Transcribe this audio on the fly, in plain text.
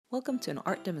Welcome to an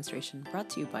art demonstration brought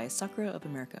to you by Sakura of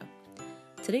America.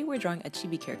 Today we're drawing a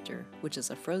Chibi character, which is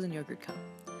a frozen yogurt cup.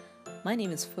 My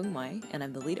name is Phuong Mai, and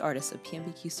I'm the lead artist of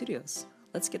PMBQ Studios.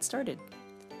 Let's get started.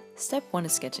 Step 1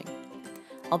 is sketching.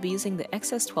 I'll be using the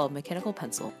XS12 mechanical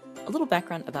pencil. A little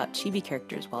background about Chibi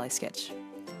characters while I sketch.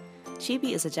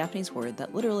 Chibi is a Japanese word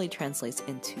that literally translates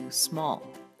into small.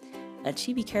 A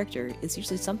Chibi character is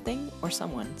usually something or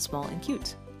someone small and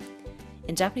cute.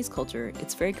 In Japanese culture,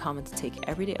 it's very common to take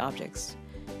everyday objects,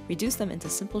 reduce them into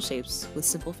simple shapes with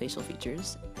simple facial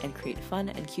features, and create fun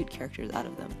and cute characters out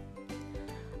of them.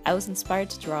 I was inspired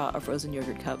to draw a frozen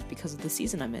yogurt cup because of the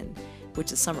season I'm in,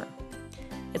 which is summer.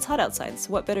 It's hot outside,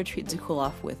 so what better treat to cool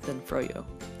off with than FroYo?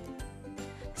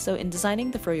 So in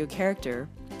designing the FroYo character,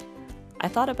 I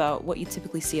thought about what you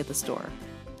typically see at the store.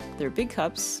 They're big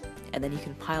cups, and then you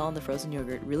can pile on the frozen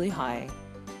yogurt really high,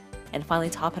 and finally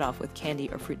top it off with candy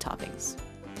or fruit toppings.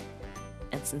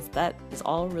 And since that is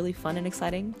all really fun and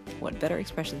exciting, what better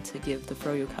expression to give the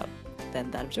FroYo cup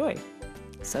than that of joy?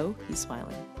 So he's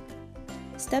smiling.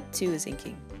 Step 2 is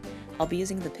inking. I'll be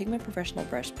using the Pigma Professional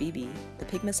Brush BB, the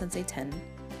Pigma Sensei 10,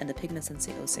 and the Pigma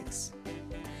Sensei 06.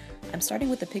 I'm starting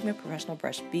with the Pigma Professional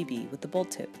Brush BB with the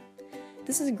bold tip.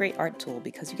 This is a great art tool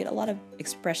because you get a lot of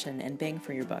expression and bang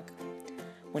for your buck.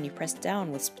 When you press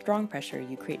down with strong pressure,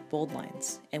 you create bold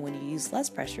lines, and when you use less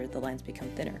pressure, the lines become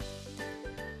thinner.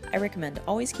 I recommend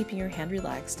always keeping your hand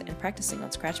relaxed and practicing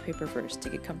on scratch paper first to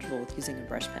get comfortable with using a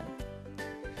brush pen.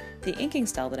 The inking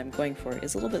style that I'm going for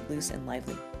is a little bit loose and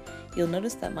lively. You'll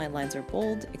notice that my lines are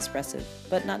bold, expressive,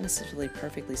 but not necessarily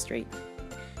perfectly straight.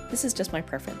 This is just my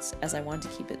preference, as I want to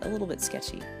keep it a little bit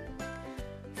sketchy.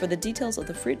 For the details of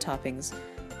the fruit toppings,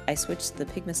 I switched to the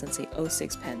Pigma Sensei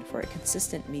 06 pen for a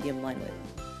consistent medium line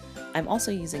width. I'm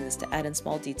also using this to add in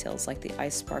small details like the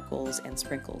ice sparkles and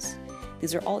sprinkles.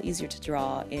 These are all easier to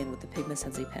draw in with the Pigma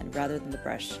Sensei pen rather than the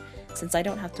brush, since I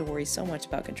don't have to worry so much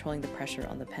about controlling the pressure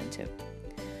on the pen tip.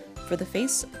 For the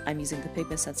face, I'm using the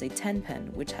Pigma Sensei 10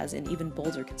 pen, which has an even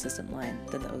bolder consistent line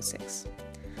than the 06.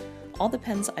 All the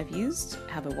pens I've used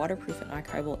have a waterproof and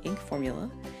archival ink formula,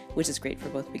 which is great for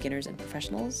both beginners and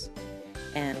professionals.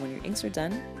 And when your inks are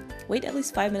done, wait at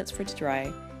least 5 minutes for it to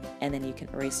dry, and then you can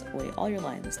erase away all your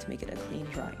lines to make it a clean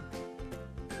drawing.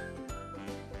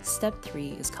 Step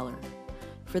 3 is color.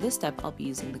 For this step, I'll be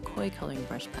using the Koi coloring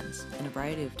brush pens in a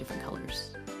variety of different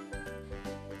colors.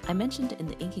 I mentioned in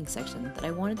the inking section that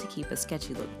I wanted to keep a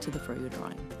sketchy look to the FroYo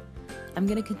drawing. I'm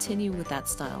going to continue with that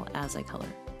style as I color.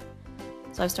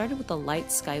 So I've started with a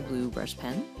light sky blue brush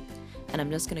pen, and I'm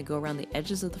just going to go around the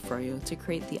edges of the FroYo to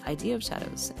create the idea of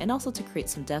shadows, and also to create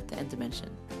some depth and dimension.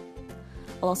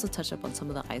 I'll also touch up on some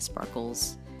of the ice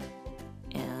sparkles,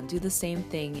 and do the same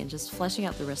thing in just fleshing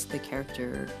out the rest of the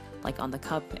character, like on the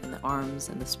cup and the arms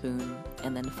and the spoon,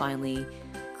 and then finally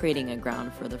creating a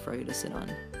ground for the FroYo to sit on.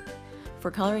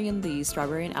 For coloring in the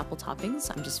strawberry and apple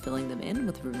toppings, I'm just filling them in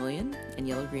with vermilion and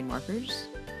yellow-green markers.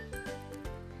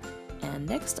 And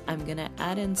next, I'm going to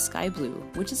add in sky blue,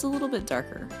 which is a little bit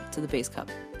darker, to the base cup,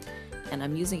 and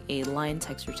I'm using a line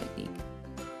texture technique.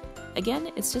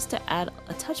 Again, it's just to add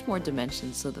a touch more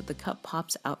dimension so that the cup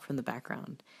pops out from the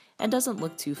background and doesn't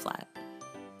look too flat.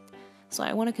 So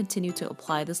I want to continue to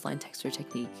apply this line texture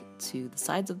technique to the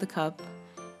sides of the cup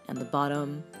and the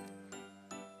bottom,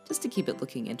 just to keep it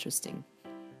looking interesting.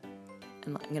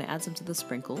 And I'm going to add some to the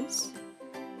sprinkles,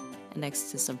 and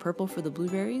next to some purple for the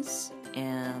blueberries,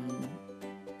 and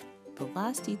the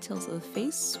last details of the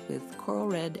face with coral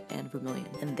red and vermilion.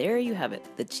 And there you have it,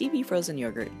 the Chibi frozen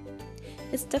yogurt.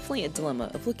 It's definitely a dilemma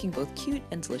of looking both cute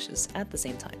and delicious at the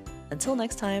same time. Until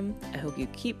next time, I hope you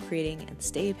keep creating and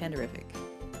stay panderific.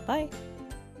 Bye!